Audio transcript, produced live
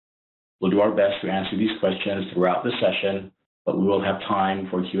We'll do our best to answer these questions throughout the session, but we will have time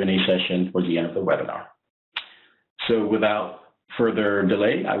for a Q&A session towards the end of the webinar. So without further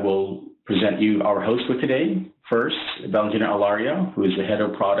delay, I will present you our host for today. First, Valentina Alario, who is the Head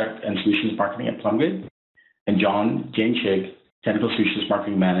of Product and Solutions Marketing at PLUMgrid, and John Janechik, Technical Solutions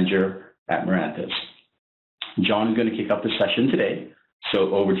Marketing Manager at Mirantis. John is going to kick off the session today.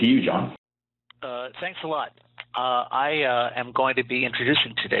 So over to you, John. Thanks a lot. I am going to be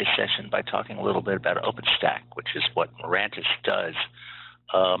introducing today's session by talking a little bit about OpenStack, which is what Mirantis does.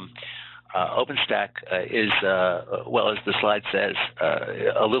 OpenStack is, well, as the slide says,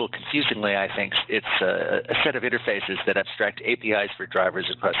 a little confusingly, I think, it's a set of interfaces that abstract APIs for drivers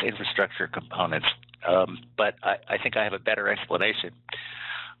across infrastructure components. But I think I have a better explanation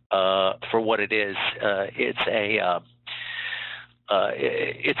for what it is.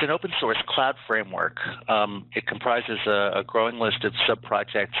 It's an open source cloud framework. It comprises a growing list of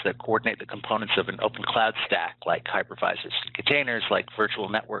sub-projects that coordinate the components of an open cloud stack, like hypervisors and containers, like virtual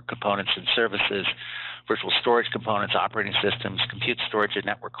network components and services, virtual storage components, operating systems, compute storage and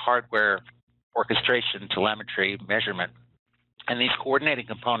network hardware, orchestration, telemetry, measurement. And these coordinating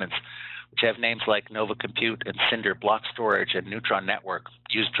components, which have names like Nova Compute and Cinder Block Storage and Neutron Network,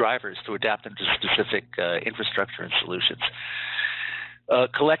 use drivers to adapt them to specific infrastructure and solutions.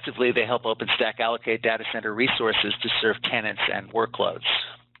 Collectively, they help OpenStack allocate data center resources to serve tenants and workloads.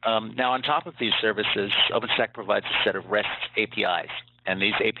 Now, on top of these services, OpenStack provides a set of REST APIs, and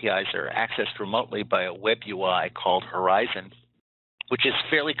these APIs are accessed remotely by a web UI called Horizon, which is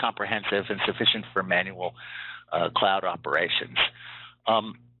fairly comprehensive and sufficient for manual cloud operations.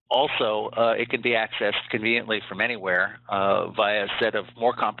 Also, it can be accessed conveniently from anywhere via a set of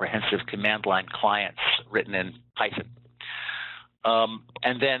more comprehensive command line clients written in Python.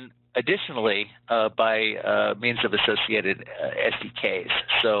 And then additionally, by means of associated SDKs.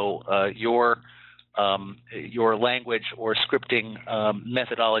 So your language or scripting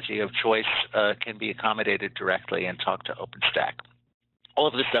methodology of choice can be accommodated directly and talk to OpenStack. All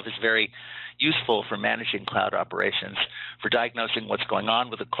of this stuff is very useful for managing cloud operations, for diagnosing what's going on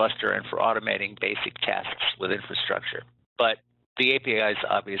with a cluster, and for automating basic tasks with infrastructure. But the APIs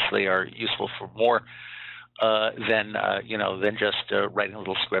obviously are useful for more than just writing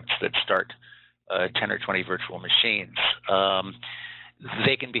little scripts that start 10 or 20 virtual machines.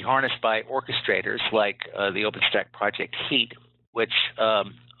 They can be harnessed by orchestrators like the OpenStack project Heat, which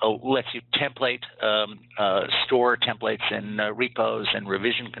lets you template, store templates in repos and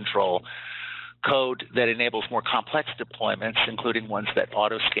revision control code that enables more complex deployments, including ones that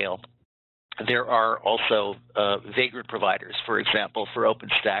auto-scale. There are also vagrant providers, for example, for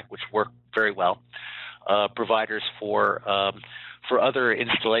OpenStack, which work very well. Providers for other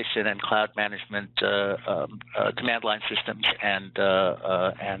installation and cloud management command line systems and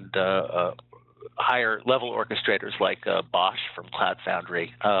higher level orchestrators like Bosch from Cloud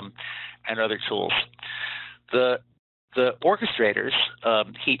Foundry and other tools. The orchestrators,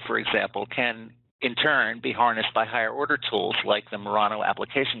 Heat, for example, can in turn be harnessed by higher order tools like the Murano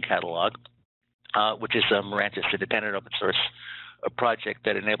application catalog, which is a Mirantis independent open source project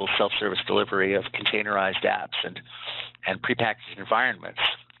that enables self-service delivery of containerized apps and prepackaged environments.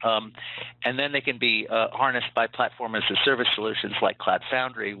 And then they can be harnessed by platform as a service solutions like Cloud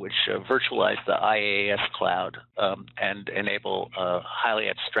Foundry, which virtualize the IaaS cloud and enable highly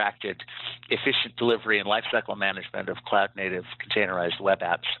abstracted, efficient delivery and lifecycle management of cloud-native containerized web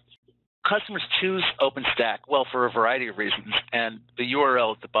apps. Customers choose OpenStack, well, for a variety of reasons, and the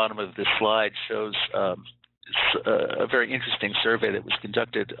URL at the bottom of this slide shows a very interesting survey that was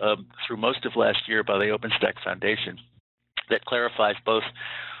conducted through most of last year by the OpenStack Foundation that clarifies both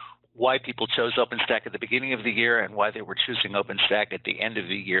why people chose OpenStack at the beginning of the year and why they were choosing OpenStack at the end of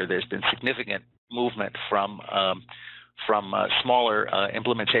the year. There's been significant movement from smaller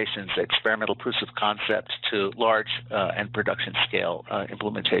implementations, experimental proofs of concept, to large and production scale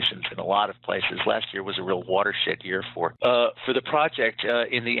implementations in a lot of places. Last year was a real watershed year for the project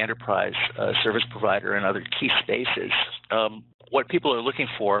in the enterprise, service provider, and other key spaces. What people are looking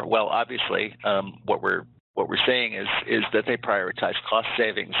for, well, obviously, what we're saying is that they prioritize cost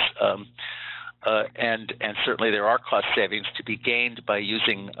savings. And certainly there are cost savings to be gained by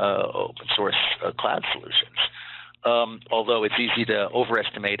using open source cloud solutions. Although it's easy to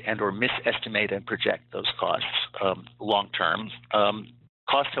overestimate and or misestimate and project those costs long term.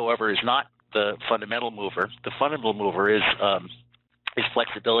 Cost, however, is not the fundamental mover. The fundamental mover is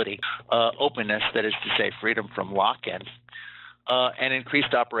flexibility, openness, that is to say freedom from lock-in, and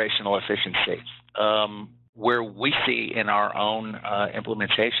increased operational efficiency. Where we see in our own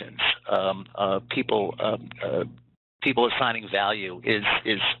implementations, people assigning value is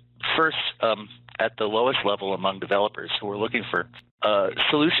first at the lowest level among developers who are looking for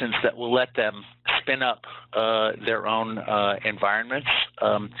solutions that will let them spin up their own environments,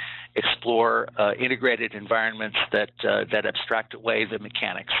 explore integrated environments that abstract away the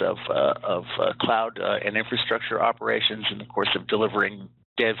mechanics of cloud and infrastructure operations in the course of delivering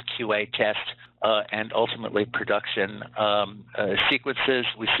dev, QA, test, and ultimately production sequences.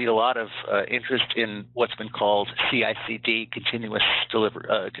 We see a lot of interest in what's been called CI/CD, continuous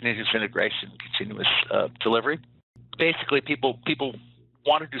integration, continuous delivery. Basically, people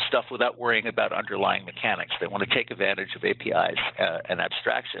want to do stuff without worrying about underlying mechanics. They want to take advantage of APIs and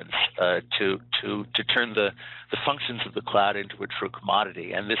abstractions to turn the functions of the cloud into a true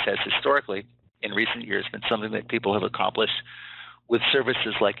commodity. And this has historically, in recent years, been something that people have accomplished with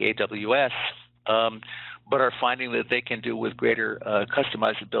services like AWS, but are finding that they can do with greater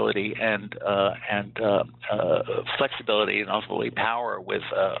customizability and flexibility and ultimately power with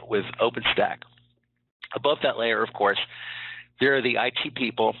OpenStack. Above that layer, of course, there are the IT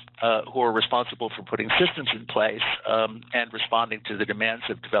people who are responsible for putting systems in place and responding to the demands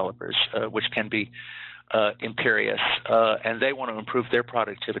of developers, which can be imperious, and they want to improve their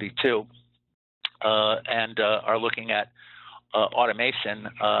productivity too, and are looking at automation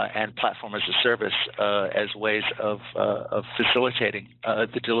and platform as a service as ways of facilitating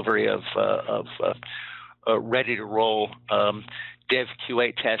the delivery of ready-to-roll dev,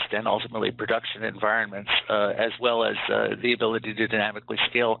 QA, test, and ultimately production environments, as well as the ability to dynamically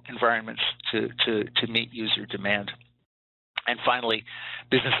scale environments to meet user demand. And finally,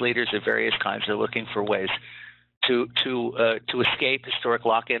 business leaders of various kinds are looking for ways to escape historic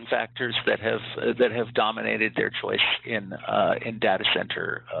lock-in factors that have dominated their choice in data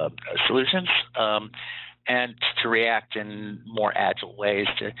center solutions, and to react in more agile ways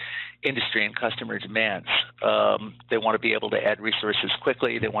to industry and customer demands. They want to be able to add resources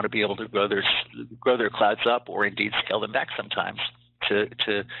quickly. They want to be able to grow their clouds up, or indeed scale them back sometimes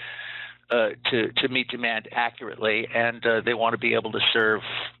to meet demand accurately. And they want to be able to serve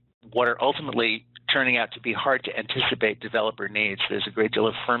what are ultimately turning out to be hard to anticipate developer needs. There's a great deal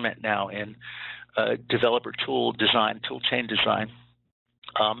of ferment now in developer tool design, tool chain design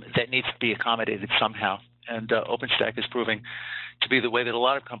that needs to be accommodated somehow. And OpenStack is proving to be the way that a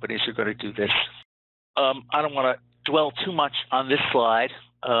lot of companies are going to do this. I don't want to dwell too much on this slide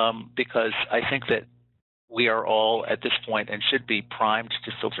because I think that we are all at this point and should be primed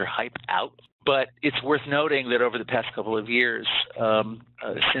to filter hype out. But it's worth noting that over the past couple of years,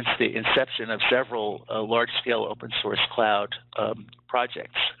 since the inception of several large-scale open-source cloud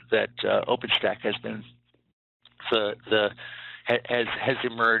projects, that OpenStack has been has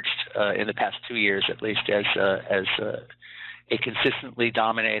emerged in the past 2 years, at least, as a consistently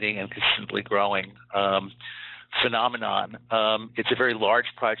dominating and consistently growing phenomenon. It's a very large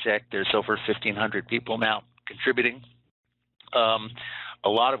project. There's over 1,500 people now contributing. A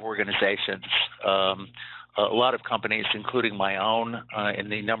lot of organizations, a lot of companies, including my own, in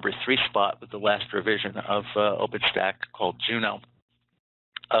the number 3 spot with the last revision of OpenStack called Juno,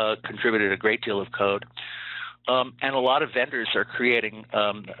 contributed a great deal of code. And a lot of vendors are creating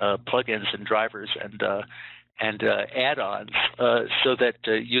plugins and drivers and add-ons so that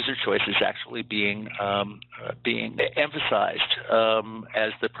user choice is actually being emphasized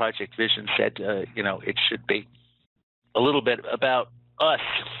as the project vision said it should be. A little bit about us.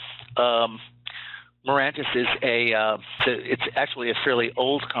 Mirantis is it's actually a fairly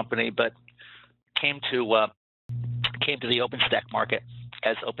old company, but came to the OpenStack market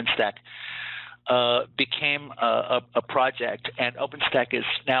as OpenStack became a project, and OpenStack is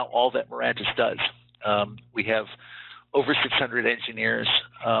now all that Mirantis does. We have over 600 engineers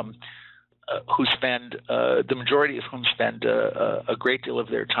who spend, the majority of whom spend a great deal of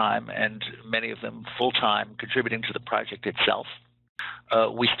their time, and many of them full-time, contributing to the project itself.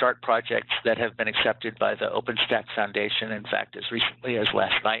 We start projects that have been accepted by the OpenStack Foundation. In fact, as recently as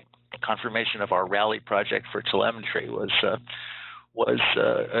last night, confirmation of our Rally project for telemetry was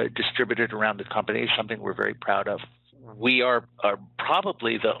distributed around the company, something we're very proud of. We are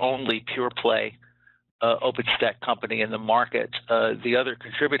probably the only pure-play OpenStack company in the market. The other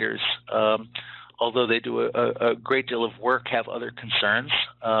contributors, although they do a great deal of work, have other concerns.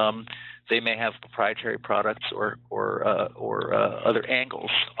 They may have proprietary products or other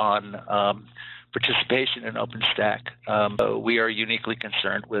angles on participation in OpenStack. We are uniquely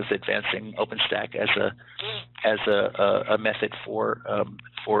concerned with advancing OpenStack as a method for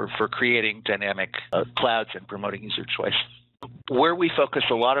creating dynamic clouds and promoting user choice. Where we focus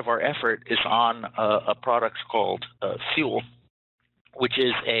a lot of our effort is on a product called Fuel, which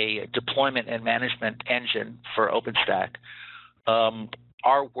is a deployment and management engine for OpenStack.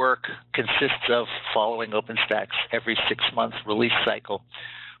 our work consists of following OpenStack's every 6-month release cycle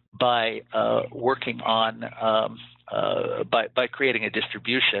by working on by creating a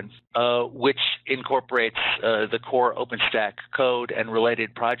distribution which incorporates the core OpenStack code and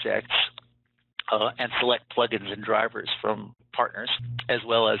related projects and select plugins and drivers from partners, as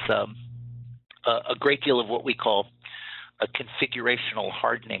well as a great deal of what we call a configurational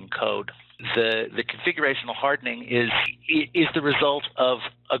hardening code. The configurational hardening is the result of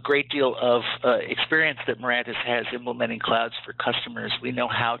a great deal of experience that Mirantis has implementing clouds for customers. We know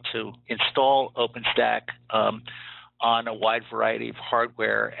how to install OpenStack on a wide variety of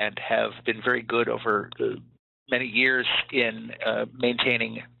hardware and have been very good over many years in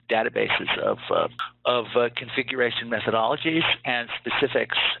maintaining databases of configuration methodologies and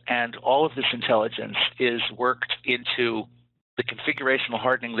specifics, and all of this intelligence is worked into the configurational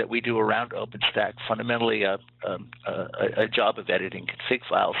hardening that we do around OpenStack, fundamentally a job of editing config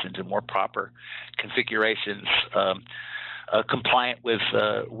files into more proper configurations compliant with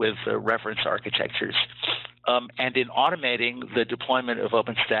reference architectures, and in automating the deployment of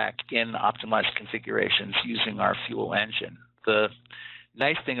OpenStack in optimized configurations using our Fuel engine. The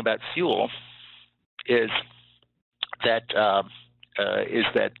nice thing about Fuel is that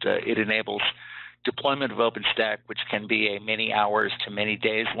it enables deployment of OpenStack, which can be a many hours to many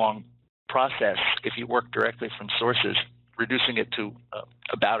days long process if you work directly from sources, reducing it to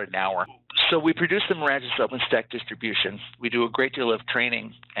about an hour. So we produce the Mirantis OpenStack distribution. We do a great deal of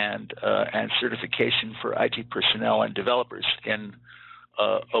training and certification for IT personnel and developers in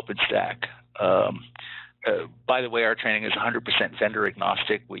OpenStack. By the way, our training is 100% vendor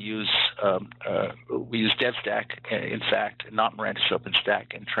agnostic. We use DevStack, in fact, not Mirantis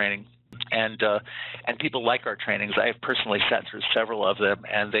OpenStack in training. And people like our trainings. I have personally sat through several of them,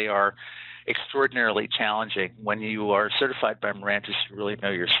 and they are extraordinarily challenging. When you are certified by Mirantis, you really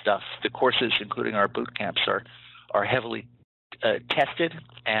know your stuff. The courses, including our boot camps, are heavily tested,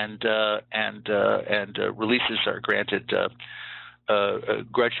 and releases are granted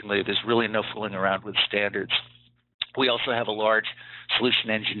grudgingly. There's really no fooling around with standards. We also have a large solution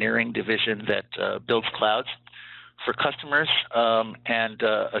engineering division that builds clouds for customers, and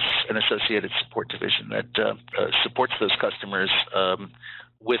an associated support division that supports those customers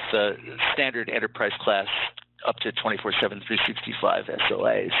with standard enterprise class up to 24/7, 365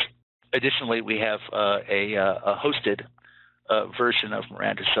 SLAs. Additionally, we have a hosted version of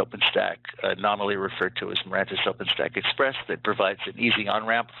Mirantis OpenStack, nominally referred to as Mirantis OpenStack Express, that provides an easy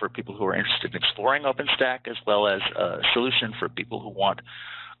on-ramp for people who are interested in exploring OpenStack, as well as a solution for people who want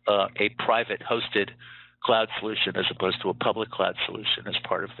a private hosted cloud solution as opposed to a public cloud solution as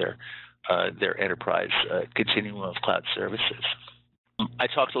part of their enterprise continuum of cloud services. I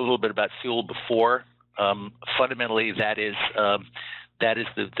talked a little bit about Fuel before. Fundamentally, that is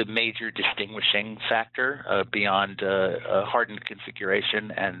the major distinguishing factor beyond hardened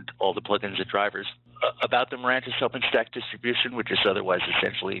configuration and all the plugins and drivers. About the Mirantis OpenStack distribution, which is otherwise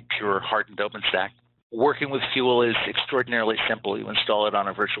essentially pure hardened OpenStack, working with Fuel is extraordinarily simple. You install it on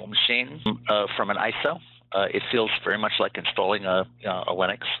a virtual machine from an ISO. It feels very much like installing a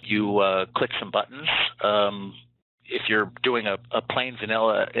Linux. You click some buttons. If you're doing a plain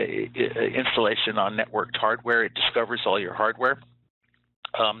vanilla installation on networked hardware, it discovers all your hardware.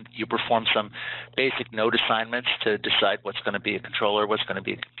 You perform some basic node assignments to decide what's going to be a controller, what's going to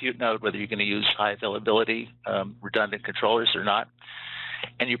be a compute node, whether you're going to use high availability redundant controllers or not.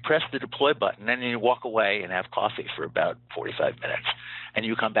 And you press the deploy button, and then you walk away and have coffee for about 45 minutes. And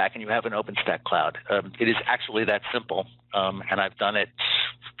you come back and you have an OpenStack cloud. It is actually that simple, and I've done it,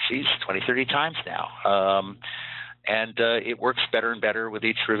 20, 30 times now. And it works better and better with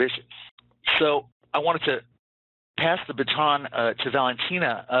each revision. So I wanted to pass the baton to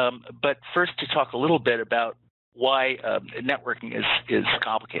Valentina, but first to talk a little bit about why networking is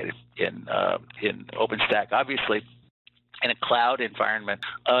complicated in OpenStack. Obviously, in a cloud environment,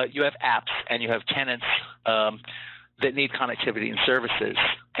 you have apps and you have tenants that need connectivity and services,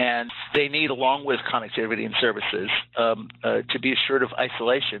 and they need, along with connectivity and services, to be assured of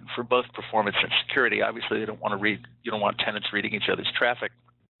isolation for both performance and security. Obviously, you don't want tenants reading each other's traffic,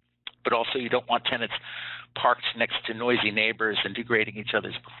 but also you don't want tenants parked next to noisy neighbors and degrading each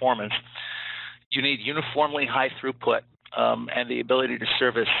other's performance. You need uniformly high throughput and the ability to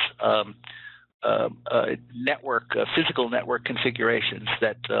service physical network configurations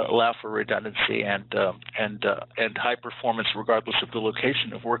that allow for redundancy and high performance regardless of the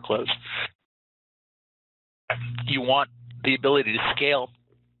location of workloads. You want the ability to scale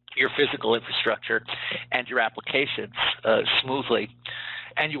your physical infrastructure and your applications smoothly,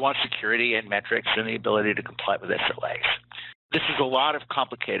 and you want security and metrics and the ability to comply with SLAs. this is a lot of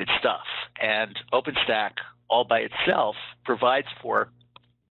complicated stuff, and OpenStack all by itself provides for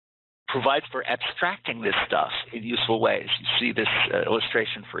abstracting this stuff in useful ways. You see this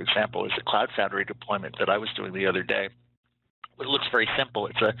illustration, for example, is a Cloud Foundry deployment that I was doing the other day. It looks very simple.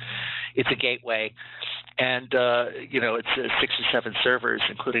 It's a gateway, and it's 6 or 7 servers,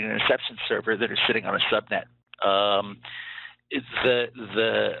 including an exception server, that are sitting on a subnet. This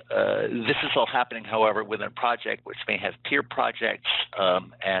is all happening, however, within a project which may have peer projects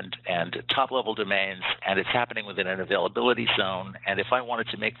and top-level domains, and it's happening within an availability zone. And if I wanted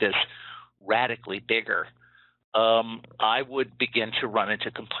to make this radically bigger, I would begin to run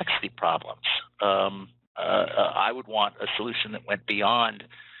into complexity problems. I would want a solution that went beyond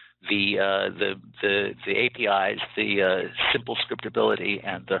the APIs, the simple scriptability,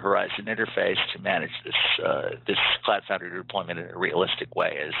 and the Horizon interface to manage this Cloud Foundry deployment in a realistic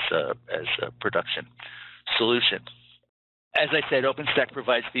way as a production solution. As I said, OpenStack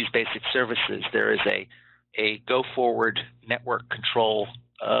provides these basic services. There is a go-forward network control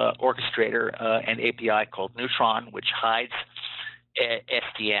orchestrator and API called Neutron, which hides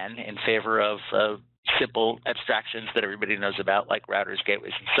SDN in favor of simple abstractions that everybody knows about, like routers,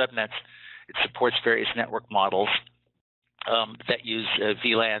 gateways, and subnets. It supports various network models that use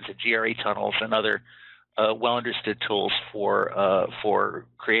VLANs and GRE tunnels and other well-understood tools for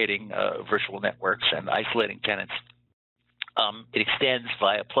creating virtual networks and isolating tenants. It extends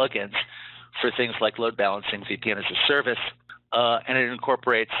via plugins for things like load balancing, VPN as a service, and it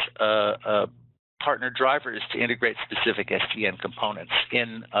incorporates partner drivers to integrate specific SDN components.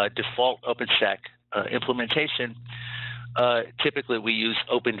 In default OpenStack implementation, typically we use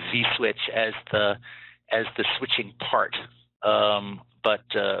Open vSwitch as the switching part, but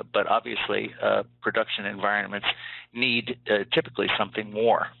obviously production environments need typically something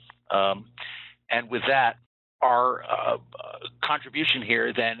more. And with that, our contribution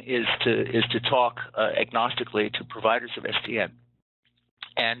here then is to talk agnostically to providers of SDN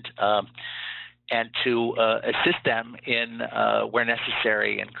and to assist them in, where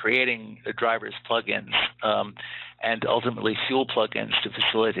necessary, in creating drivers, plugins, and ultimately fuel plugins to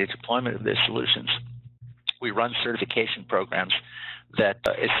facilitate deployment of their solutions. We run certification programs that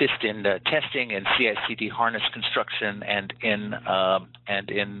assist in testing and CI/CD harness construction and in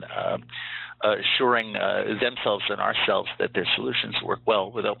assuring themselves and ourselves that their solutions work well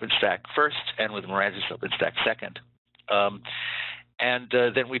with OpenStack first and with Mirantis OpenStack second. And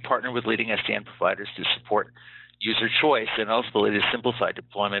then we partner with leading SDN providers to support user choice and ultimately to simplify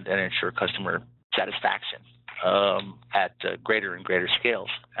deployment and ensure customer satisfaction at greater and greater scales.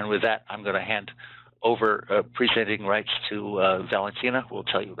 And with that, I'm going to hand over presenting rights to Valentina, who will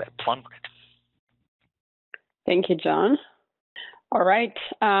tell you about PLUMgrid. Thank you, John. All right,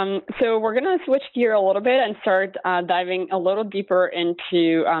 so we're going to switch gear a little bit and start diving a little deeper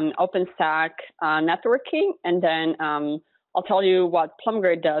into OpenStack networking, and then I'll tell you what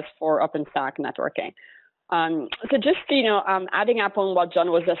PLUMgrid does for OpenStack networking. So just, adding up on what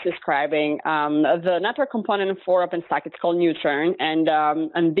John was just describing, the network component for OpenStack, it's called Neutron,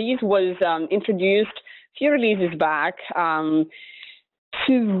 and these was introduced a few releases back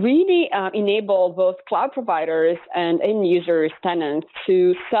to really enable both cloud providers and end users, tenants,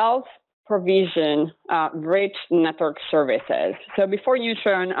 to self-provision rich network services. So before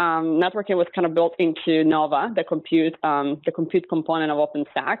Neutron, networking was kind of built into Nova, the compute component of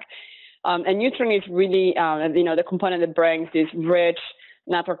OpenStack. And Neutron is really, the component that brings these rich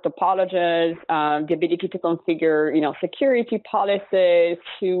network topologies, the ability to configure, security policies,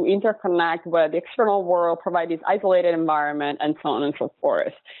 to interconnect with the external world, provide this isolated environment, and so on and so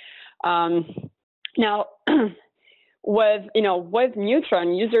forth. Now, with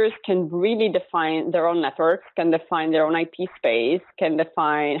Neutron, users can really define their own networks, can define their own IP space, can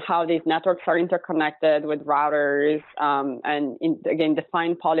define how these networks are interconnected with routers, and again,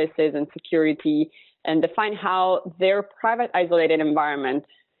 define policies and security, and define how their private isolated environment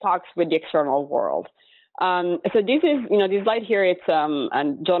talks with the external world. So this is, this slide here, it's,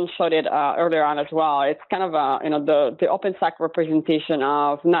 and John showed it earlier on as well, it's kind of, the OpenStack representation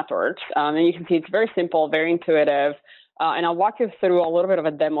of networks. And you can see it's very simple, very intuitive. And I'll walk you through a little bit of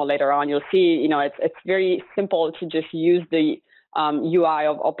a demo later on. You'll see, it's very simple to just use the UI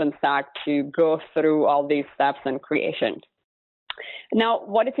of OpenStack to go through all these steps and creation. Now,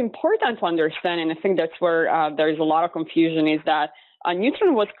 what is important to understand, and I think that's where there's a lot of confusion, is that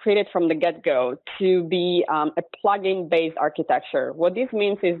Neutron was created from the get-go to be a plugin-based architecture. What this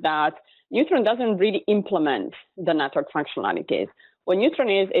means is that Neutron doesn't really implement the network functionalities. What Neutron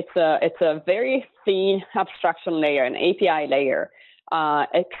is, it's a very thin abstraction layer, an API layer,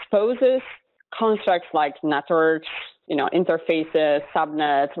 exposes constructs like networks, interfaces,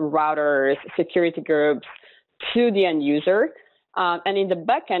 subnets, routers, security groups to the end user. And in the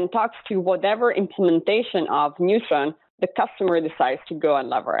backend, talks to whatever implementation of Neutron the customer decides to go and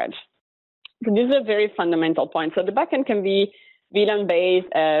leverage. So this is a very fundamental point. So the backend can be VLAN based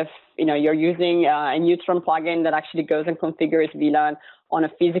if you're using a Neutron plugin that actually goes and configures VLAN on a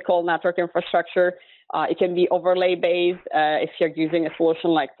physical network infrastructure. It can be overlay based if you're using a solution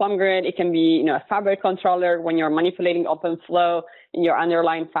like PLUMgrid. It can be a fabric controller when you're manipulating OpenFlow in your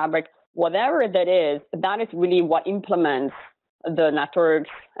underlying fabric. Whatever that is really what implements the networks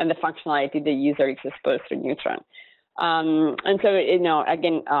and the functionality the user is exposed to Neutron. And so,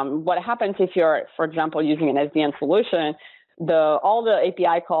 again, what happens if you're, for example, using an SDN solution, all the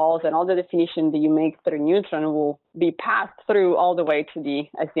API calls and all the definition that you make through Neutron will be passed through all the way to the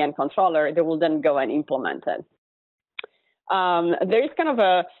SDN controller that will then go and implement it. There is kind of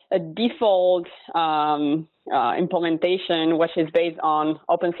a default implementation, which is based on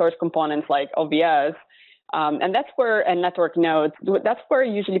open source components like OVS. And that's where a network node, that's where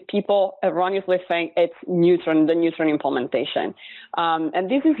usually people erroneously think it's Neutron, the Neutron implementation. And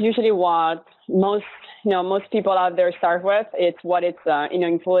this is usually what most people out there start with. It's what it's,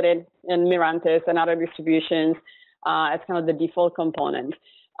 included in Mirantis and other distributions as kind of the default component.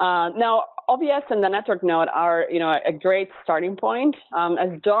 Now, OVS and the network node are, a great starting point. As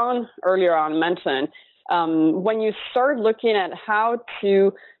John earlier on mentioned, when you start looking at how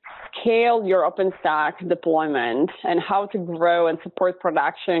to scale your OpenStack deployment and how to grow and support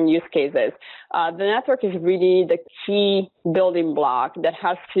production use cases, the network is really the key building block that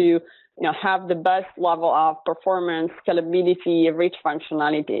has to have the best level of performance, scalability, rich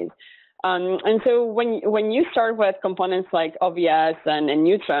functionalities. And so when you start with components like OVS and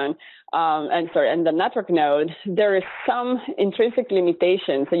Neutron, and the network node, there is some intrinsic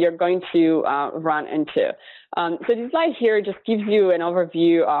limitations that you're going to run into. So this slide here just gives you an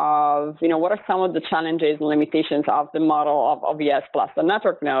overview of, what are some of the challenges and limitations of the model of OVS plus the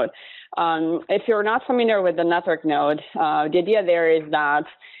network node. If you're not familiar with the network node, the idea there is that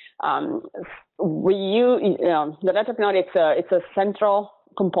the network node, it's a central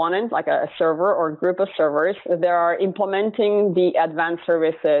component, like a server or group of servers. They are implementing the advanced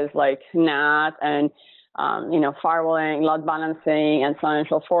services like NAT and firewalling, load balancing, and so on and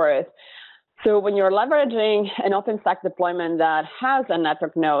so forth. So when you're leveraging an OpenStack deployment that has a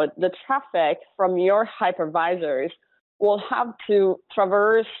network node, the traffic from your hypervisors will have to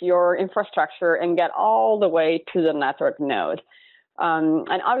traverse your infrastructure and get all the way to the network node.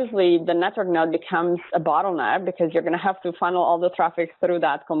 And obviously, the network node becomes a bottleneck because you're going to have to funnel all the traffic through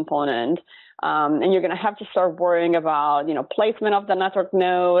that component. And you're going to have to start worrying about, placement of the network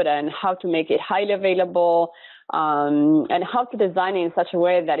node and how to make it highly available, and how to design it in such a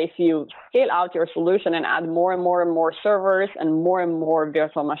way that if you scale out your solution and add more and more servers and more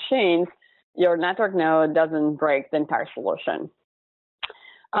virtual machines, your network node doesn't break the entire solution.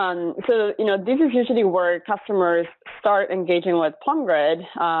 So, this is usually where customers start engaging with PLUMgrid,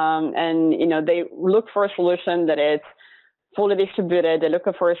 and, they look for a solution that is fully distributed. They look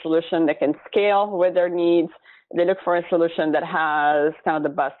for a solution that can scale with their needs. They look for a solution that has kind of the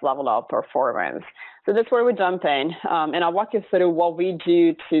best level of performance. So that's where we jump in, and I'll walk you through what we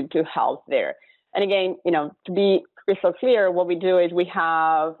do to help there. And again, to be crystal clear, what we do is we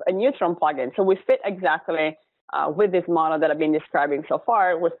have a Neutron plugin. So we fit exactly with this model that I've been describing so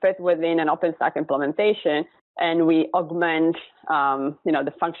far. We fit within an OpenStack implementation, and we augment,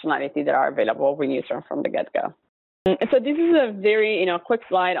 the functionality that are available with Neutron from the get-go. So this is a very, quick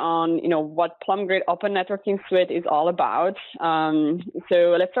slide on, what PLUMgrid Open Networking Suite is all about.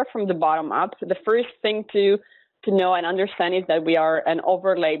 So let's start from the bottom up. The first thing to know and understand is that we are an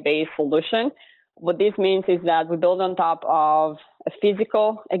overlay-based solution. What this means is that we build on top of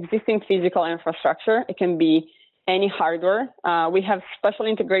existing physical infrastructure. It can be any hardware. We have special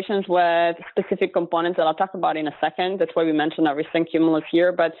integrations with specific components that I'll talk about in a second. That's why we mentioned everything Cumulus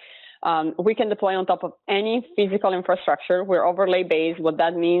here. But we can deploy on top of any physical infrastructure. We're overlay based. What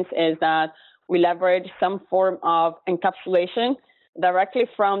that means is that we leverage some form of encapsulation directly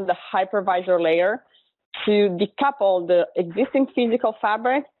from the hypervisor layer to decouple the existing physical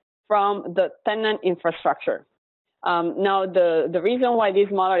fabric from the tenant infrastructure. Now, the reason why this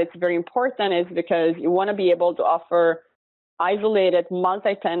model is very important is because you want to be able to offer isolated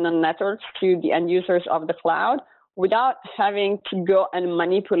multi-tenant networks to the end users of the cloud without having to go and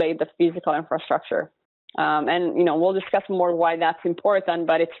manipulate the physical infrastructure. And we'll discuss more why that's important,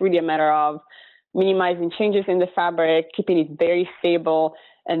 but it's really a matter of minimizing changes in the fabric, keeping it very stable,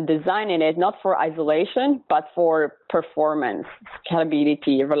 and designing it not for isolation, but for performance,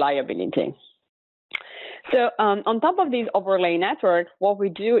 scalability, reliability. So on top of these overlay networks, what we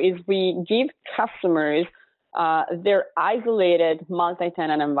do is we give customers their isolated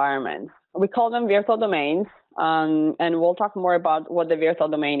multi-tenant environments. We call them virtual domains, and we'll talk more about what the virtual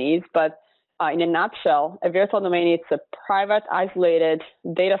domain is. But in a nutshell, a virtual domain is a private, isolated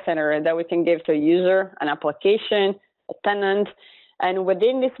data center that we can give to a user, an application, a tenant, and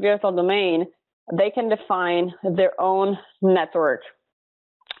within this virtual domain, they can define their own network.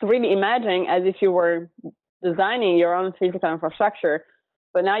 Really imagine as if you were designing your own physical infrastructure,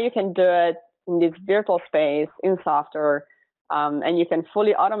 but now you can do it in this virtual space in software, and you can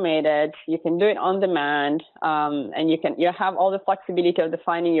fully automate it. You can do it on demand, and you have all the flexibility of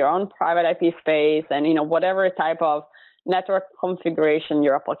defining your own private IP space and whatever type of network configuration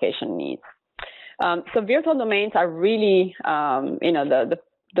your application needs. So virtual domains are really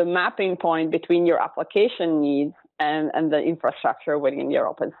the mapping point between your application needs and the infrastructure within your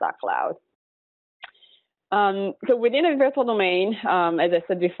OpenStack cloud. So within a virtual domain, as I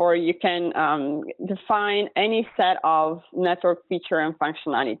said before, you can define any set of network feature and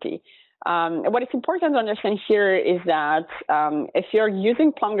functionality. What is important to understand here is that if you're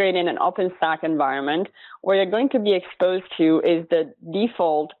using PLUMgrid in an OpenStack environment, what you're going to be exposed to is the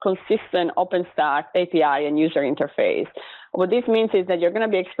default consistent OpenStack API and user interface. What this means is that you're going to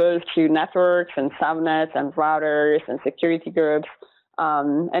be exposed to networks and subnets and routers and security groups.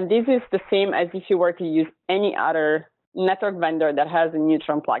 And this is the same as if you were to use any other network vendor that has a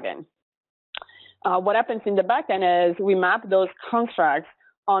Neutron plugin. What happens in the backend is we map those constructs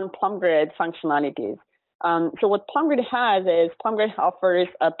on PLUMgrid functionalities. So what PLUMgrid has is PLUMgrid offers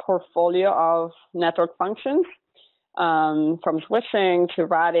a portfolio of network functions, from switching to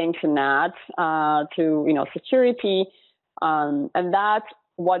routing to NAT to security, and that's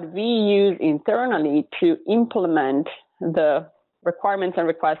what we use internally to implement the requirements and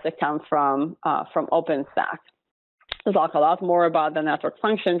requests that come from OpenStack. We'll talk a lot more about the network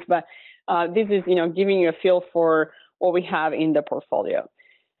functions, but this is giving you a feel for what we have in the portfolio.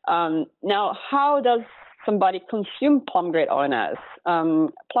 Now, how does somebody consume PLUMgrid ONS?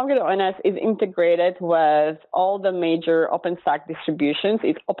 PLUMgrid ONS is integrated with all the major OpenStack distributions.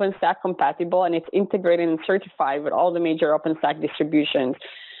 It's OpenStack compatible, and it's integrated and certified with all the major OpenStack distributions.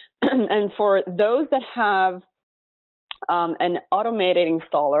 And for those that have an automated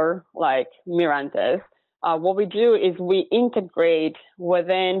installer like Mirantis, what we do is we integrate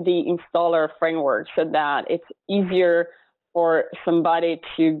within the installer framework so that it's easier for somebody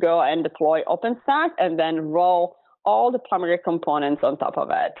to go and deploy OpenStack and then roll all the PLUMgrid components on top of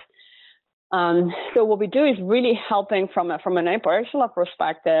it. So what we do is really helping from an operational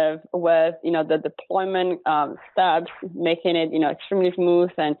perspective with the deployment steps, making it extremely smooth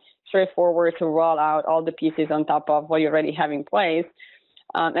and straightforward to roll out all the pieces on top of what you already have in place,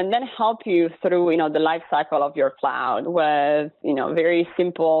 and then help you through the life cycle of your cloud with very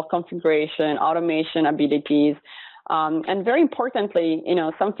simple configuration, automation abilities. And very importantly,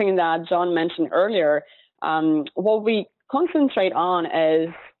 something that John mentioned earlier, what we concentrate on is,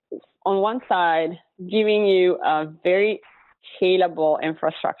 on one side, giving you a very scalable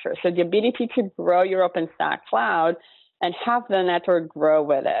infrastructure. So the ability to grow your OpenStack cloud and have the network grow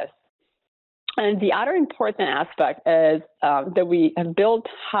with it. And the other important aspect is that we have built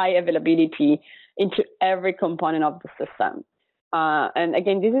high availability into every component of the system. And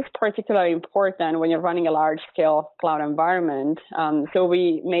again, this is particularly important when you're running a large-scale cloud environment. So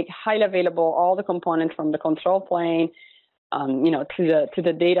we make highly available all the components from the control plane, to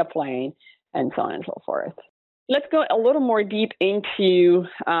the data plane, and so on and so forth. Let's go a little more deep into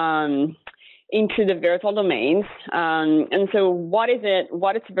the virtual domains. And so, what is it?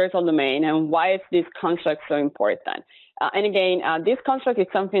 What is a virtual domain, and why is this construct so important? And again, this construct is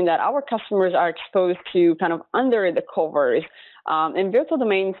something that our customers are exposed to kind of under the covers. And virtual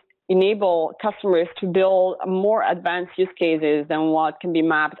domains enable customers to build more advanced use cases than what can be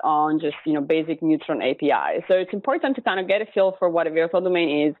mapped on just basic Neutron API. So it's important to kind of get a feel for what a virtual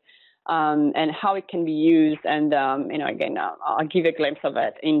domain is and how it can be used. And again, I'll give a glimpse of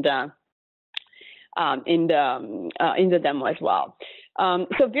it in the demo as well.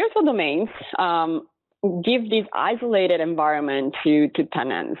 So virtual domains give this isolated environment to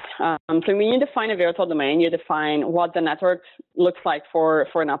tenants. So when you define a virtual domain, you define what the network looks like for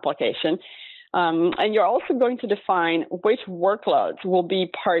an application. And you're also going to define which workloads will be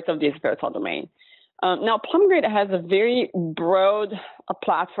part of this virtual domain. Now, PLUMgrid has a very broad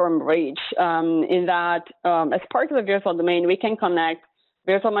platform reach in that as part of the virtual domain, we can connect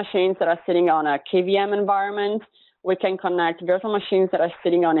virtual machines that are sitting on a KVM environment. We can connect virtual machines that are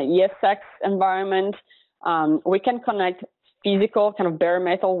sitting on an ESX environment. We can connect physical kind of bare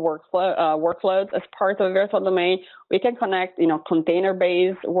metal workloads as part of a virtual domain. We can connect,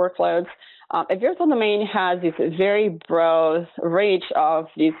 container-based workloads. A virtual domain has this very broad reach of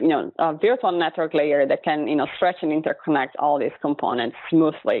this, virtual network layer that can, stretch and interconnect all these components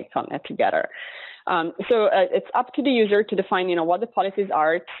smoothly connect together. So it's up to the user to define, what the policies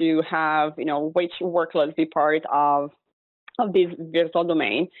are to have, which workloads be part of this virtual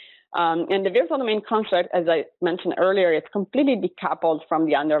domain. And the virtual domain construct, as I mentioned earlier, it's completely decoupled from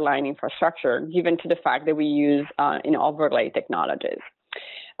the underlying infrastructure, given to the fact that we use, overlay technologies.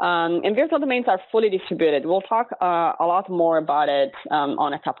 And virtual domains are fully distributed. We'll talk a lot more about it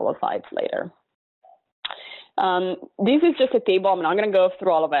on a couple of slides later. This is just a table. I'm not going to go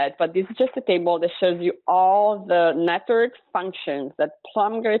through all of it, but this is just a table that shows you all the network functions that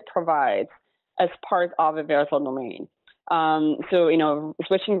PLUMgrid provides as part of a virtual domain. So,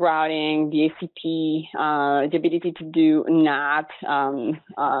 switching, routing, the ACP, the ability to do NAT,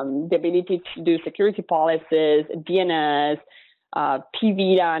 the ability to do security policies, DNS,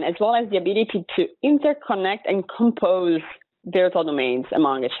 PVDAN, as well as the ability to interconnect and compose virtual domains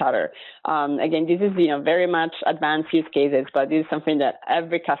among each other. Again, this is, very much advanced use cases, but this is something that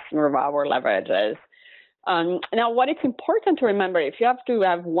every customer of ours leverages. Now, what is important to remember, if you have to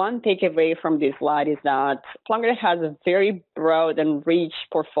have one takeaway from this slide, is that PLUMgrid has a very broad and rich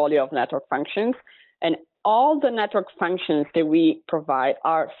portfolio of network functions, and all the network functions that we provide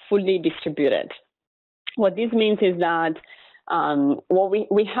are fully distributed. What this means is that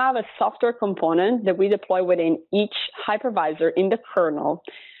we have a software component that we deploy within each hypervisor in the kernel,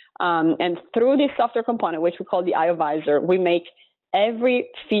 and through this software component, which we call the IOvisor, we make every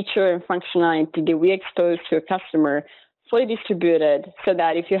feature and functionality that we expose to a customer fully distributed, so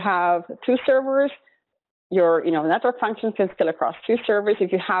that if you have 2 servers, your network functions can scale across 2 servers.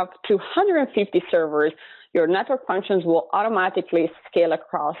 If you have 250 servers, your network functions will automatically scale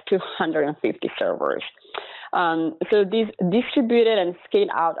across 250 servers. So this distributed and scale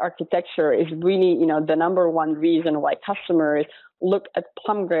out architecture is really, the #1 reason why customers look at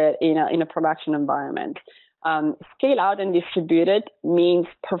PLUMgrid in a production environment. Scale out and distributed means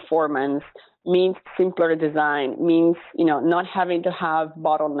performance, means simpler design, means, not having to have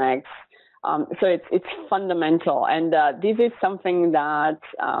bottlenecks. So it's fundamental. And this is something that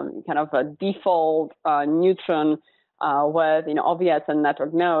kind of a default Neutron with OVS and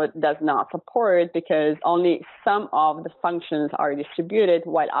network node does not support, because only some of the functions are distributed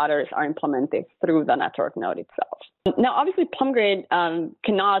while others are implemented through the network node itself. Now, obviously, PLUMgrid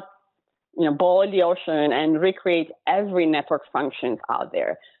cannot boil the ocean and recreate every network functions out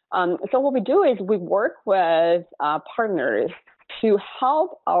there. So what we do is we work with partners to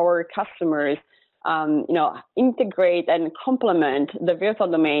help our customers, integrate and complement the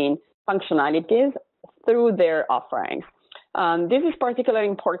virtual domain functionalities through their offerings. This is particularly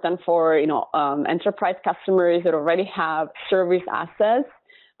important for enterprise customers that already have service assets.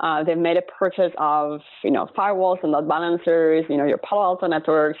 They've made a purchase of firewalls and load balancers, your Palo Alto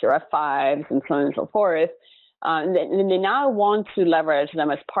networks, your F5s, and so on and so forth. And they now want to leverage them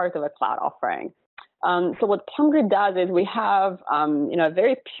as part of a cloud offering. So what PLUMgrid does is we have a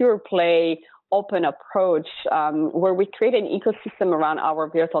very pure play open approach where we create an ecosystem around our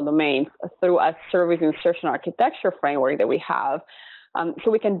virtual domains through a service insertion architecture framework that we have.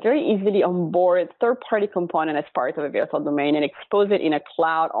 So we can very easily onboard third-party component as part of a virtual domain and expose it in a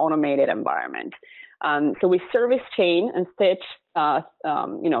cloud automated environment. So we service chain and stitch,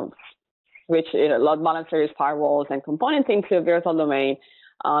 switch load balancers, firewalls, and components into a virtual domain,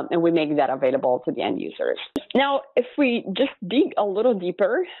 and we make that available to the end users. Now, if we just dig a little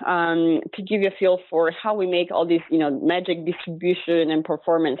deeper to give you a feel for how we make all this, magic distribution and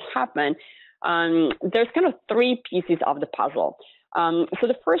performance happen, there's kind of 3 pieces of the puzzle. So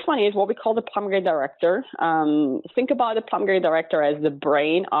the first one is what we call the PLUMgrid director. Think about the PLUMgrid director as the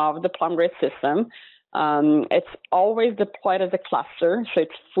brain of the PLUMgrid system. It's always deployed as a cluster, so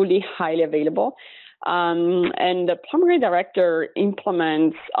it's fully highly available. And the PLUMgrid director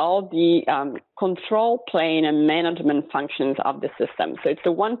implements all the control plane and management functions of the system. So it's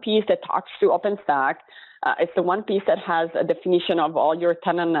the one piece that talks to OpenStack. It's the one piece that has a definition of all your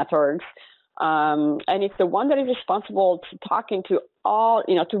tenant networks. And it's the one that is responsible to talking to all,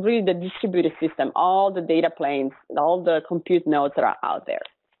 to read the distributed system, all the data planes, all the compute nodes that are out there.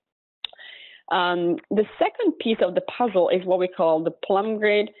 The second piece of the puzzle is what we call the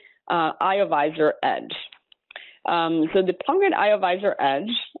PLUMgrid IOvisor Edge. So the PLUMgrid IOvisor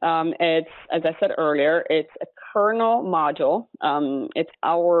Edge, it's, as I said earlier, it's a kernel module. It's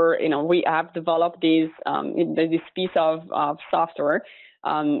our, we have developed this piece of software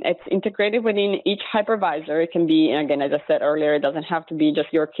It's integrated within each hypervisor. It can be, again, as I said earlier, it doesn't have to be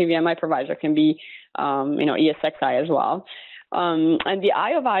just your KVM hypervisor. It can be, ESXi as well. And the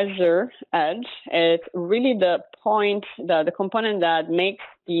IOVisor edge is really the point, the component that makes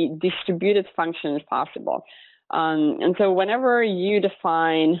the distributed functions possible. And so whenever you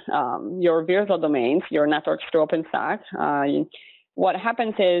define your virtual domains, your networks through OpenStack, what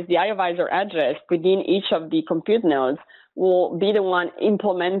happens is the IOVisor address within each of the compute nodes will be the one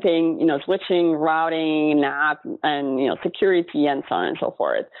implementing, switching, routing, NAT, and, security, and so on and so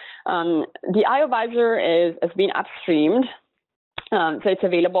forth. The IOVisor has been upstreamed, so it's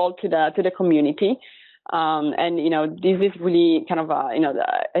available to the community. And, this is really kind of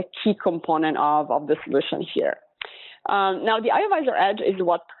a key component of the solution here. Now, the IOVisor Edge is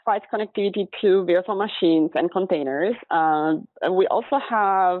what provides connectivity to virtual machines and containers. And we also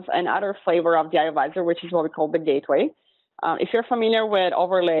have another flavor of the IOVisor, which is what we call the gateway. If you're familiar with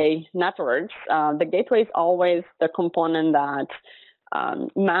overlay networks, the gateway is always the component that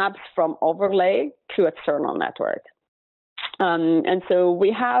maps from overlay to external network. And so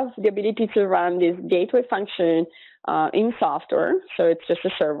we have the ability to run this gateway function in software. So it's just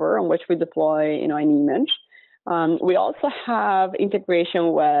a server on which we deploy, an image. We also have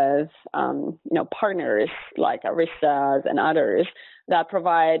integration with, partners like Aristas and others that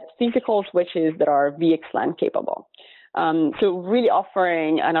provide physical switches that are VXLAN capable. So really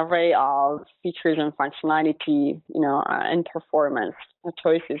offering an array of features and functionality, and performance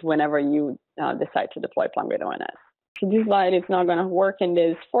choices whenever you decide to deploy PLUMgrid ONS. So this slide is not going to work in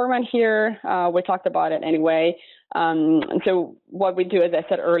this format here. We talked about it anyway. And so what we do, as I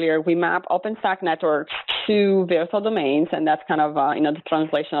said earlier, we map OpenStack networks to virtual domains, and that's kind of the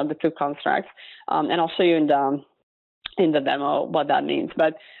translation of the two constructs. And I'll show you in the demo what that means.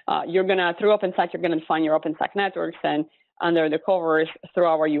 But through OpenStack, you're gonna find your OpenStack networks, and under the covers, through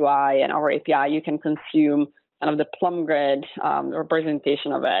our UI and our API, you can consume kind of the PLUMgrid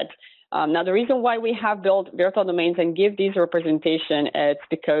representation of it. Now, the reason why we have built virtual domains and give these representation is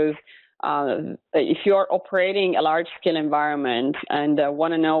because if you're operating a large-scale environment and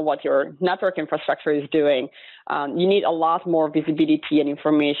want to know what your network infrastructure is doing, you need a lot more visibility and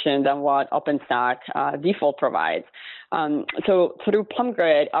information than what OpenStack default provides. So through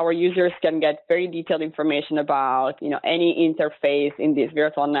PLUMgrid, our users can get very detailed information about any interface in this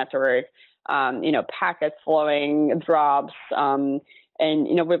virtual network, packets flowing, drops,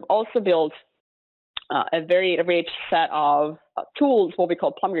 and we've also built a very rich set of tools, what we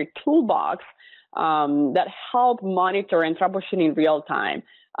call PLUMgrid Toolbox, that help monitor and troubleshoot in real time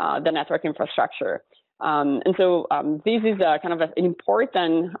the network infrastructure. And so this is kind of an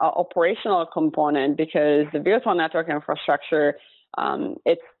important operational component because the virtual network infrastructure,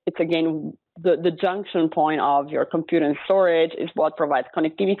 it's again, the junction point of your compute and storage is what provides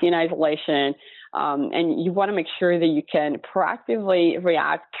connectivity and isolation. And you want to make sure that you can proactively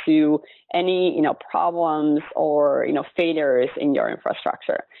react to any, problems or, failures in your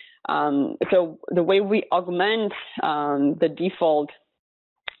infrastructure. So the way we augment the default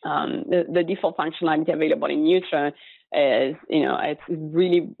functionality available in Neutron is, it's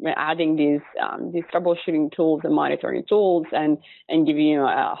really adding these troubleshooting tools and monitoring tools and giving you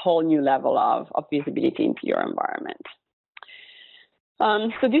a whole new level of visibility into your environment.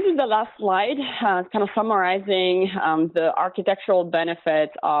 So this is the last slide, kind of summarizing the architectural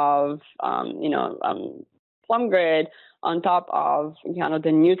benefits of, PLUMgrid on top of kind of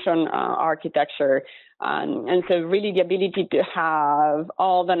the Neutron architecture. And so really the ability to have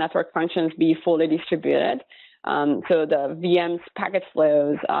all the network functions be fully distributed. So the VM's packet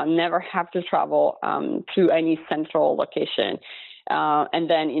flows never have to travel to any central location. And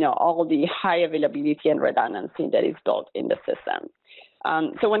then, all the high availability and redundancy that is built in the system.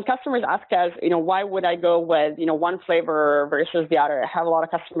 So when customers ask us, why would I go with, one flavor versus the other? I have a lot of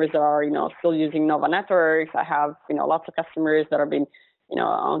customers that are, still using Nova Networks. I have, lots of customers that have been,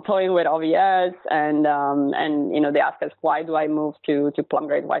 toying with OVS, and they ask us, why do I move to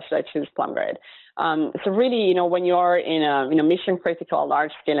PLUMgrid? Why should I choose PLUMgrid? So really, when you are in a mission critical,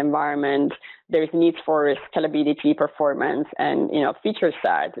 large scale environment, there's needs for scalability, performance, and feature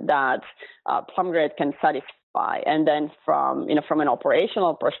set that PLUMgrid can satisfy. And then from an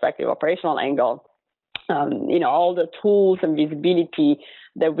operational perspective, operational angle, all the tools and visibility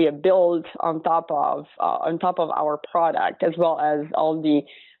that we have built on top of our product, as well as all the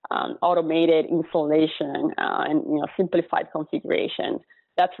automated installation and simplified configuration.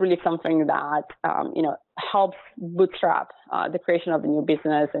 That's really something that helps bootstrap the creation of the new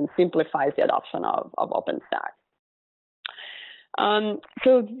business and simplifies the adoption of OpenStack.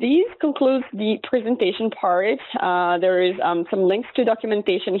 So this concludes the presentation part. There is some links to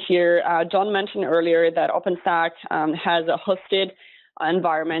documentation here. John mentioned earlier that OpenStack has a hosted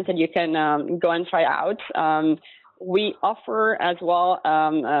environment that you can go and try out. We offer as well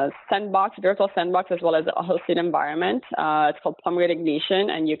a sandbox, virtual sandbox, as well as a hosted environment. It's called PLUMgrid Ignition,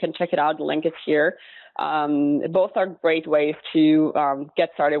 and you can check it out. The link is here. Both are great ways to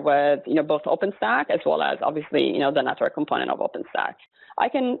get started with, both OpenStack as well as obviously, the network component of OpenStack. I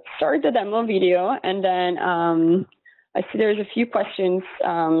can start the demo video, and then I see there's a few questions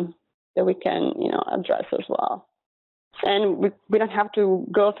that we can, address as well. And we don't have to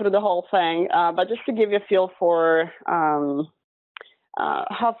go through the whole thing, but just to give you a feel for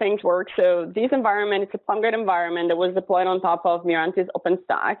how things work. So this environment, it's a PLUMgrid environment that was deployed on top of Mirantis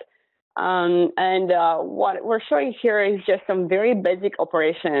OpenStack. What we're showing here is just some very basic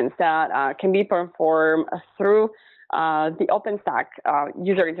operations that can be performed through the OpenStack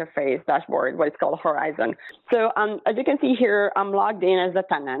user interface dashboard, what is called Horizon. So as you can see here, I'm logged in as a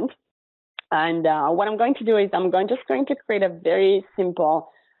tenant. And what I'm going to do is just going to create a very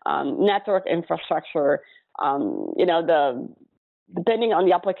simple network infrastructure. Depending on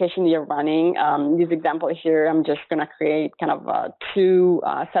the application you're running, this example here, I'm just going to create kind of two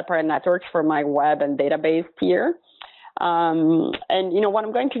separate networks for my web and database tier. What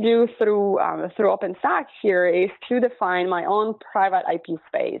I'm going to do through OpenStack here is to define my own private IP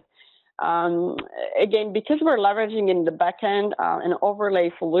space. Again, because we're leveraging in the backend an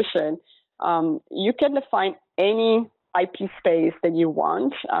overlay solution, you can define any IP space that you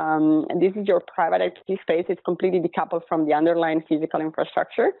want. And this is your private IP space. It's completely decoupled from the underlying physical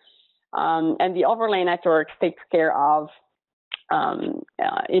infrastructure. And the overlay network takes care of,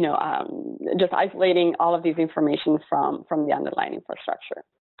 just isolating all of this information from the underlying infrastructure.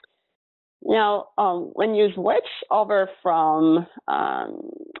 Now, when you switch over from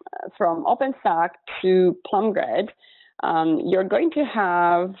OpenStack to PLUMgrid, you're going to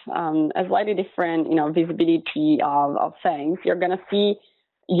have a slightly different, visibility of things. You're going to see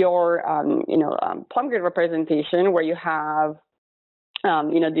your, PLUMgrid representation where you have,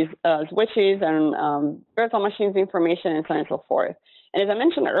 these switches and virtual machines information and so on and so forth. And as I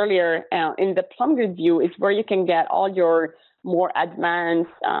mentioned earlier, in the PLUMgrid view is where you can get all your more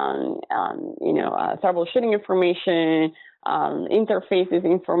advanced, troubleshooting information, interfaces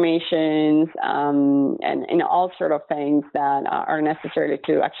information, and all sort of things that are necessary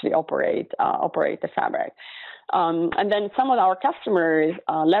to actually operate the fabric. And then some of our customers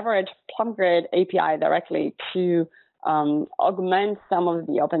leverage PLUMgrid API directly to augment some of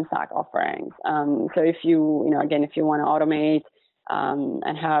the OpenStack offerings. So if you, if you want to automate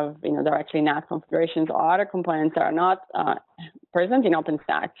and have, directly NAT configurations or other components that are not present in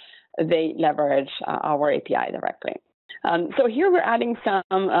OpenStack, they leverage our API directly. So here we're adding some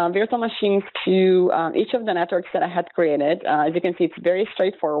virtual machines to each of the networks that I had created. As you can see, it's very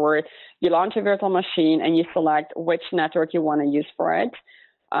straightforward. You launch a virtual machine and you select which network you want to use for it.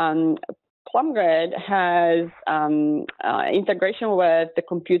 PLUMgrid has integration with the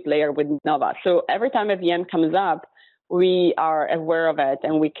compute layer with Nova. So every time a VM comes up, we are aware of it,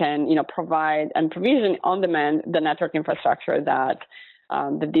 and we can, provide and provision on demand the network infrastructure that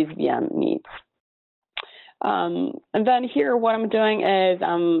this VM needs. And then here, what I'm doing is,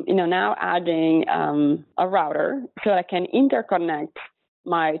 now adding a router so that I can interconnect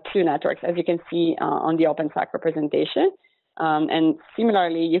my two networks, as you can see on the OpenStack representation. And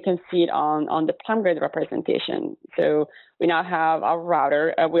similarly, you can see it on the PLUMgrid representation. So we now have our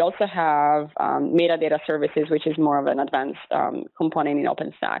router. We also have metadata services, which is more of an advanced component in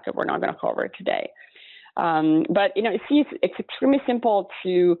OpenStack that we're not going to cover today. But see, it's extremely simple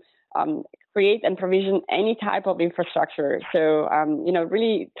to create and provision any type of infrastructure. So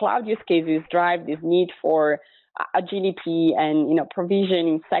really, cloud use cases drive this need for agility and provision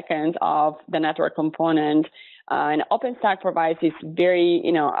in seconds of the network component. And OpenStack provides this very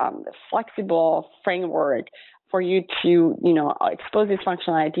flexible framework for you to expose this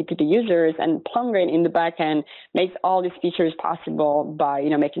functionality to the users, and PLUMgrid in the backend makes all these features possible by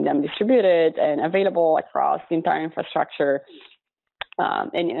making them distributed and available across the entire infrastructure,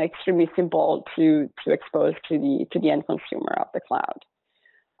 and extremely simple to expose to the end consumer of the cloud.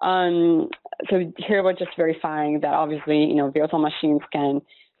 So here we're just verifying that obviously virtual machines can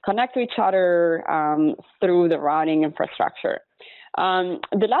connect to each other through the routing infrastructure.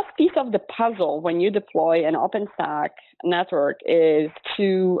 The last piece of the puzzle when you deploy an OpenStack network is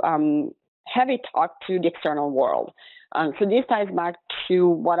to have it talk to the external world. So this ties back to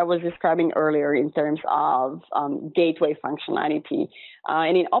what I was describing earlier in terms of gateway functionality.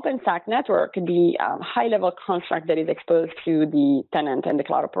 And in OpenStack network, the high-level construct that is exposed to the tenant and the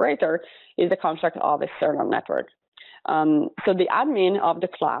cloud operator is the construct of external network. So the admin of the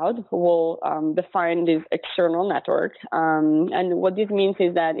cloud will define this external network. And what this means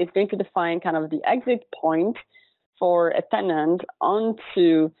is that it's going to define kind of the exit point for a tenant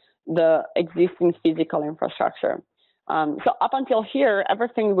onto the existing physical infrastructure. So up until here,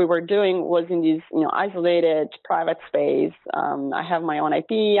 everything we were doing was in this isolated private space. I have my own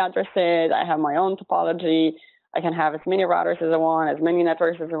IP addresses. I have my own topology. I can have as many routers as I want, as many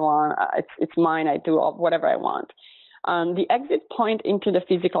networks as I want. It's mine. I do whatever I want. The exit point into the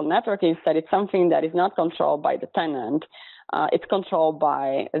physical network is that it's something that is not controlled by the tenant. It's controlled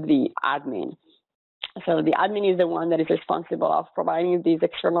by the admin. So the admin is the one that is responsible of providing this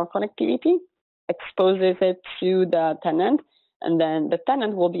external connectivity, exposes it to the tenant, and then the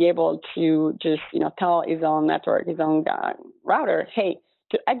tenant will be able to just tell his own network, his own router, hey,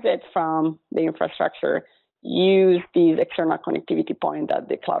 to exit from the infrastructure, use these external connectivity point that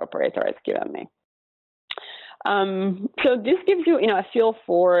the cloud operator has given me. So this gives you, a feel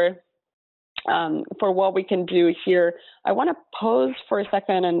for what we can do here. I want to pause for a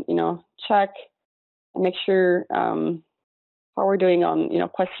second and check, make sure how we're doing on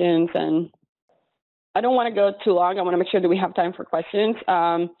questions, and I don't want to go too long. I want to make sure that we have time for questions.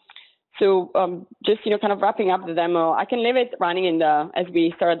 Just kind of wrapping up the demo, I can leave it running as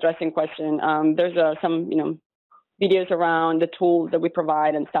we start addressing questions. There's some videos around the tools that we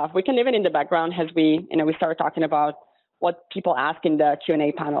provide and stuff. We can leave it in the background as we start talking about what people ask in the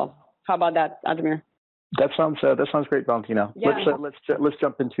Q&A panel. How about that, Admir? That sounds great, Valentina. Yeah. Let's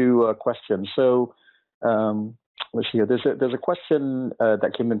jump into questions. So let's see here. There's a question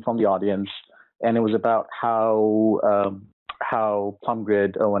that came in from the audience, and it was about how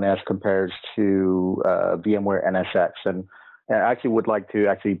PLUMgrid ONS compares to VMware NSX. And I actually would like to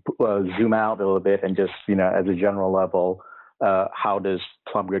zoom out a little bit and just as a general level, how does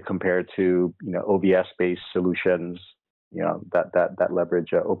PLUMgrid compare to OVS-based solutions that leverage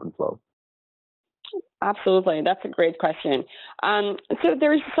OpenFlow? Absolutely, that's a great question. So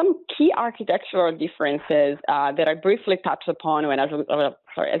there's some key architectural differences that I briefly touched upon as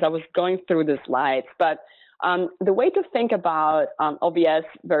I was going through the slides. But the way to think about OVS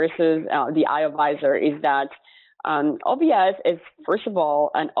versus the IOVisor is that OVS is, first of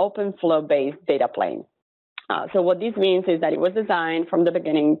all, an OpenFlow-based data plane. So what this means is that it was designed from the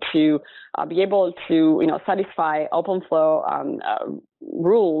beginning to be able to satisfy OpenFlow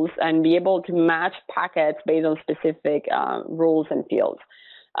rules and be able to match packets based on specific rules and fields.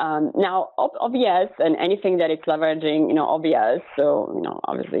 Now, OVS and anything that is leveraging OVS, so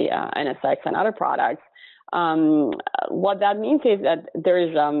obviously NSX and other products, what that means is that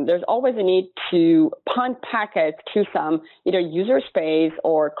there's always a need to punt packets to some either user space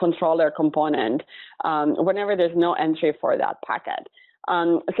or controller component whenever there's no entry for that packet.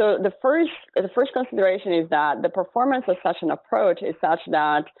 So the first consideration is that the performance of such an approach is such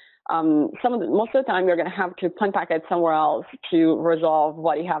that most of the time you're going to have to punt packets somewhere else to resolve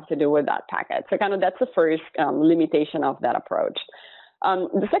what you have to do with that packet. So kind of that's the first limitation of that approach.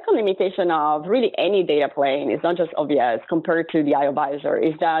 The second limitation of really any data plane is not just OVS compared to the IOVisor,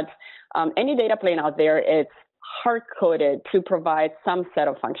 is that any data plane out there is hard-coded to provide some set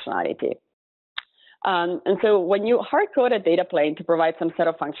of functionality. And so when you hard-code a data plane to provide some set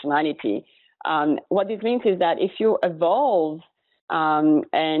of functionality, what this means is that if you evolve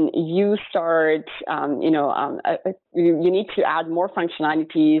and you start, you need to add more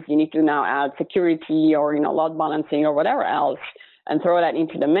functionalities, you need to now add security or load balancing or whatever else, and throw that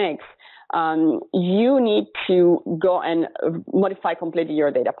into the mix, you need to go and modify completely your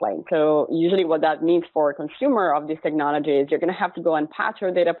data plane. So usually what that means for a consumer of this technology is you're going to have to go and patch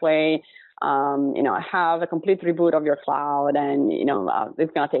your data plane, have a complete reboot of your cloud, and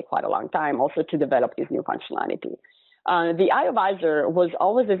it's going to take quite a long time also to develop this new functionality. The IOVisor was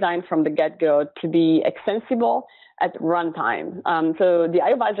always designed from the get-go to be extensible at runtime. So the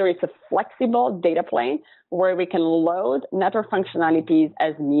IOVisor is a flexible data plane where we can load network functionalities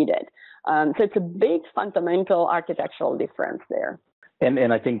as needed. So it's a big fundamental architectural difference there.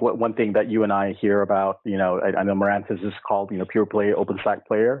 And I think one thing that you and I hear about, I know Mirantis is called, pure play OpenStack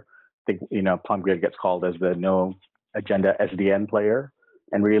player. I think, PLUMgrid gets called as the no agenda SDN player.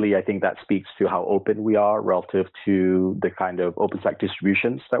 And really, I think that speaks to how open we are relative to the kind of OpenStack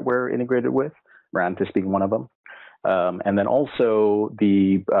distributions that we're integrated with, Mirantis being one of them. And then also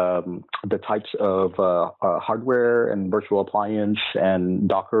the types of hardware and virtual appliance and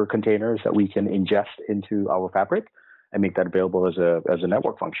Docker containers that we can ingest into our fabric. and make that available as a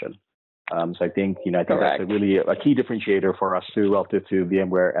network function. So I think that's really a key differentiator for us too, relative to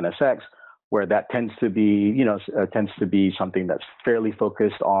VMware NSX, where that tends to be something that's fairly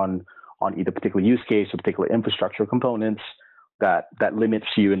focused on either particular use case or particular infrastructure components that limits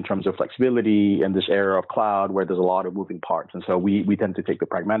you in terms of flexibility in this era of cloud where there's a lot of moving parts. And so we tend to take the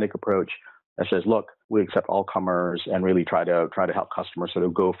pragmatic approach that says, look, we accept all comers and really try to help customers sort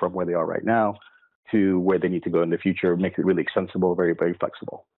of go from where they are right now to where they need to go in the future, make it really extensible, very, very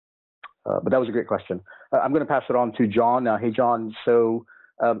flexible. But that was a great question. I'm going to pass it on to John. Hey, John, so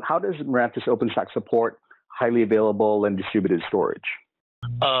how does Mirantis OpenStack support highly available and distributed storage?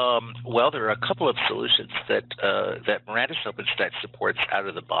 Well, there are a couple of solutions that Mirantis OpenStack supports out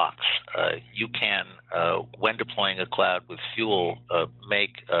of the box. You can, when deploying a cloud with Fuel,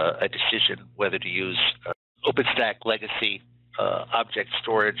 make a decision whether to use OpenStack legacy object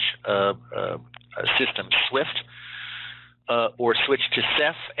storage system Swift or switch to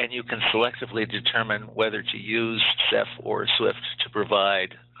Ceph, and you can selectively determine whether to use Ceph or Swift to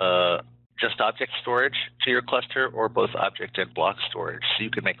provide just object storage to your cluster or both object and block storage. So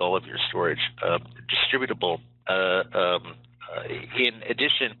you can make all of your storage distributable. In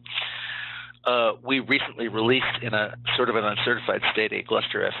addition, we recently released in a sort of an uncertified state a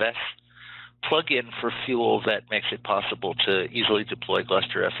GlusterFS plugin for Fuel that makes it possible to easily deploy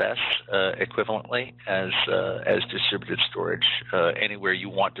GlusterFS equivalently as distributed storage anywhere you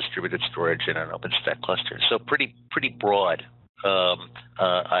want distributed storage in an OpenStack cluster. So pretty broad.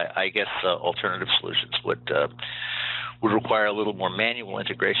 I guess alternative solutions would require a little more manual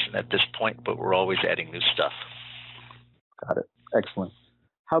integration at this point, but we're always adding new stuff. Got it. Excellent.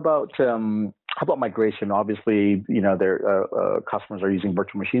 How about migration? Obviously, their customers are using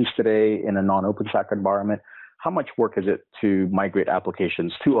virtual machines today in a non-OpenStack environment. How much work is it to migrate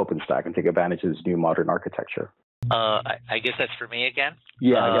applications to OpenStack and take advantage of this new modern architecture? I guess that's for me again.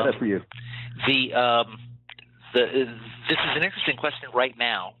 Yeah, that's for you. This is an interesting question right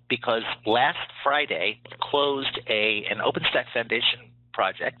now because last Friday closed an OpenStack Foundation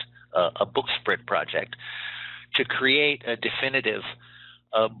project, a book sprint project, to create a definitive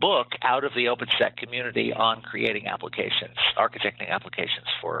book out of the OpenStack community on creating applications, architecting applications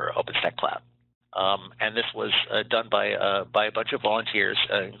for OpenStack Cloud. And this was done by a bunch of volunteers,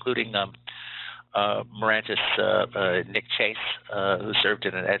 including Mirantis Nick Chase, who served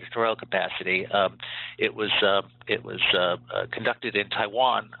in an editorial capacity. It was conducted in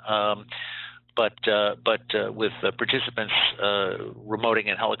Taiwan, but with participants remoting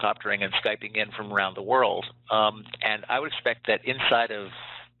and helicoptering and Skyping in from around the world. And I would expect that inside of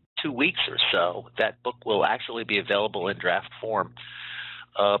 2 weeks or so, that book will actually be available in draft form,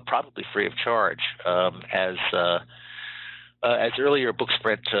 probably free of charge, as earlier book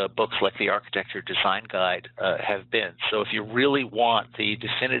sprint books like the Architecture Design Guide have been. So if you really want the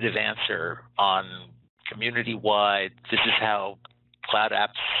definitive answer on community-wide, this is how cloud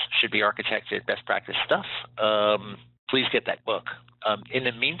apps should be architected, best practice stuff, please get that book. In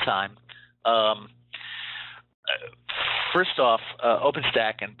the meantime, first off,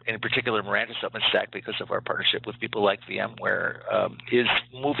 OpenStack, and in particular Mirantis OpenStack, because of our partnership with people like VMware, is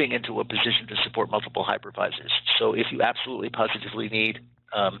moving into a position to support multiple hypervisors. So if you absolutely positively need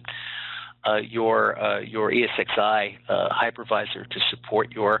your ESXi hypervisor to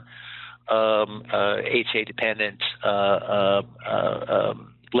support your HA-dependent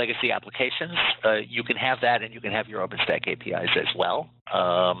legacy applications, you can have that, and you can have your OpenStack APIs as well.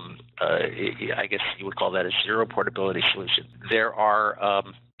 I guess you would call that a zero portability solution. There are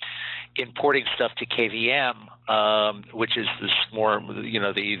importing stuff to KVM, which is this more,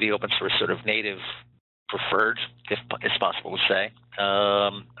 the open source sort of native preferred, if it's possible to say,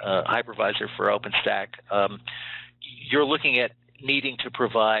 hypervisor for OpenStack. You're looking at needing to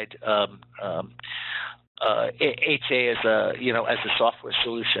provide HA as a software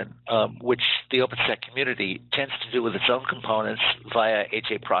solution, which the OpenStack community tends to do with its own components via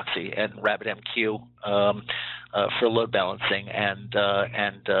HA proxy and RabbitMQ for load balancing and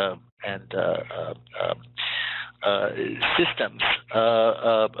systems.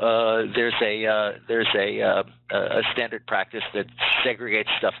 There's a standard practice that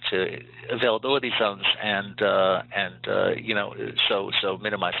segregates stuff to availability zones and so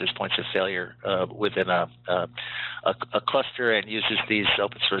minimizes points of failure within a cluster, and uses these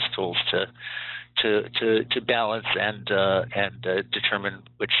open source tools to balance and determine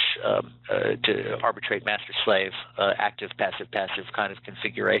which to arbitrate master slave, active, passive kind of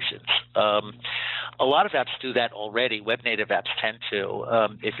configurations. A lot of apps do that already. Web native apps tend to.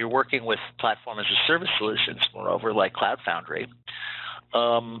 If you're working with platform as a service solutions, moreover, like Cloud Foundry,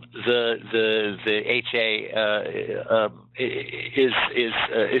 the HA is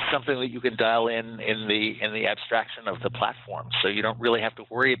something that you can dial in the abstraction of the platform, so you don't really have to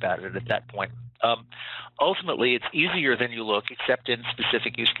worry about it at that point. Ultimately, it's easier than you look, except in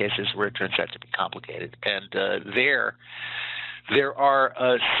specific use cases where it turns out to be complicated. And there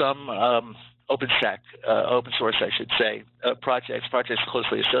are some OpenStack, open source, I should say, projects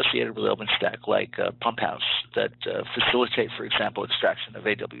closely associated with OpenStack, like Pump House, that facilitate, for example, extraction of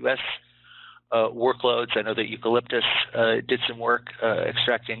AWS workloads. I know that Eucalyptus did some work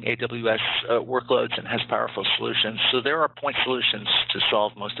extracting AWS workloads and has powerful solutions. So there are point solutions to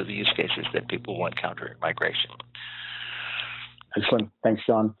solve most of the use cases that people will encounter in migration. Excellent. Thanks,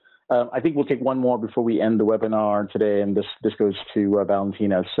 John. I think we'll take one more before we end the webinar today, and this goes to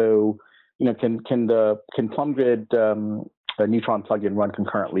Valentina. So, can PLUMgrid Neutron plugin run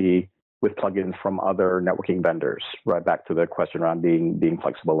concurrently with plugins from other networking vendors? Right back to the question around being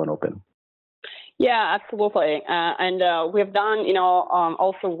flexible and open. Yeah, absolutely. And we've done,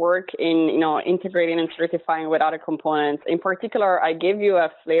 also work in, integrating and certifying with other components. In particular, I gave you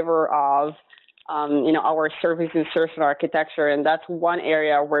a flavor of, our service insertion architecture, and that's one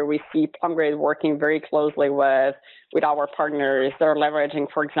area where we see PLUMgrid working very closely with our partners. They're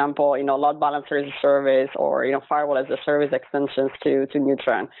leveraging, for example, load balancer as a service, or firewall as a service extensions to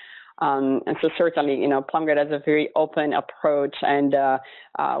Neutron. And so certainly, PLUMgrid has a very open approach, and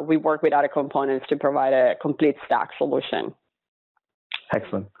we work with other components to provide a complete stack solution.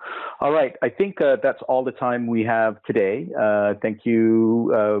 Excellent. All right. I think that's all the time we have today. Thank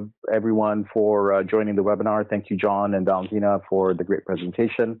you, everyone, for joining the webinar. Thank you, John and Valentina, for the great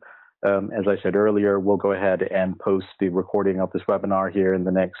presentation. As I said earlier, we'll go ahead and post the recording of this webinar here in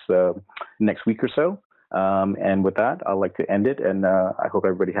the next week or so. And with that, I'd like to end it, and I hope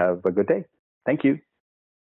everybody have a good day. Thank you.